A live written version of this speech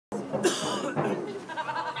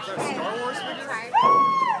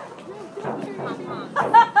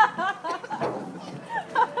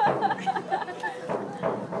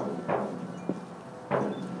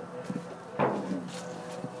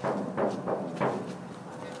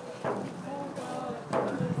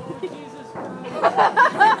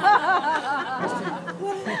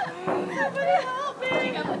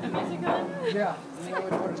Yeah, you know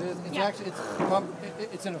which one it is? It's actually,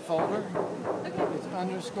 it's in a folder. Okay. It's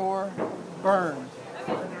underscore burn.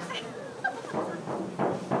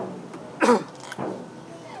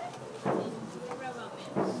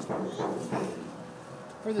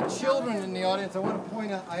 For the children in the audience, I want to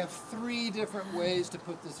point out I have 3 different ways to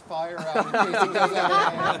put this fire out in case it goes out of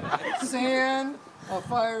hand. Sand, a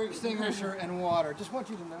fire extinguisher, and water. Just want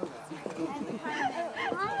you to know that.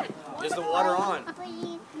 Is the water on?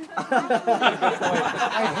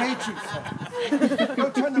 I hate you, son. Go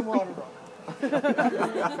turn the water on.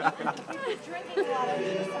 Drinking water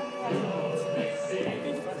is It'd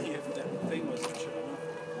be funny if that thing was such a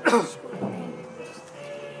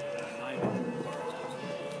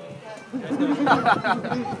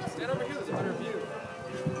stand over here, there's a better view.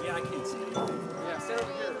 Yeah, I can't see it. Yeah, stand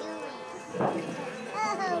over here.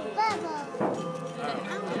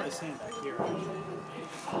 I'm just back here.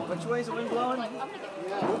 Which way is the wind blowing?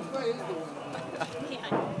 Yeah, which way is the wind?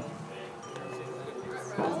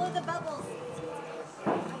 Follow the bubbles.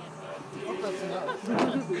 Hope that's enough.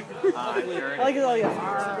 I like it all you.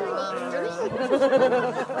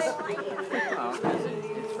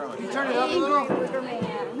 Can you turn it up a little? Wicker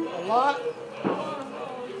Man. A lot?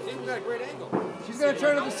 She's got a great angle. She's going to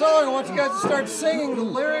turn up the song. I want you guys to start singing the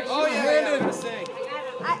lyrics. Oh, yeah, I'm going to sing.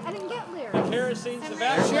 I didn't get lyrics. Kara sings the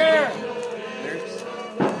back. Share.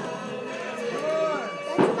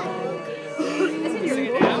 Sing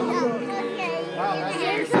it now. Wow, that's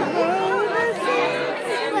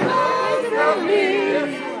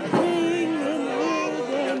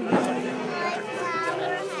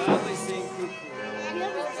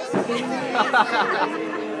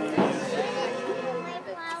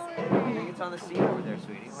I think it's on the seat over there,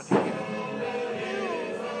 sweetie. What do you give it?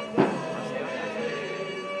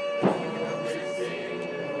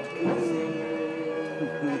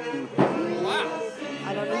 Wow.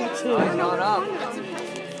 I don't know what to do. Oh, he's going up.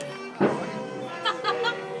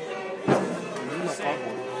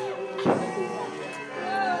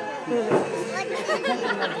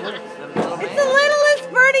 It's the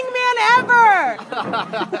littlest Burning Man ever!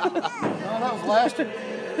 No, that was last year.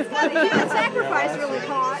 Human sacrifice really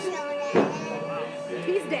caught.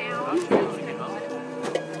 He's down. There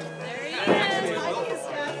he is.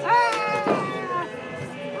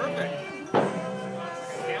 Perfect.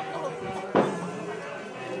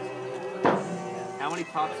 How many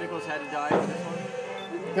popsicles had to die for this one?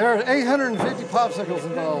 There are 850 popsicles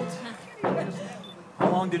involved. How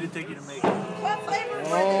long did it take you to make it?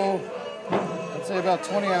 Oh, I'd say about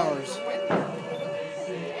 20 hours.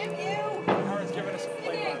 Aaron's giving us a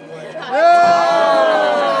flavor.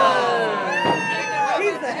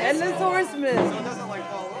 He's the Headless Horseman. So it doesn't like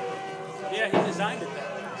fall over. Yeah, he designed it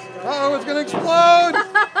that way. Uh-oh, it's going to explode!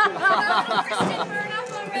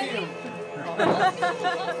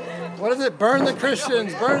 What is it? Burn the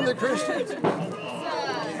Christians! Burn the Christians!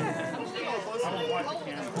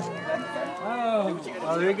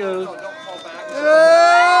 Oh, there he goes.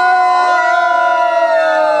 Yeah!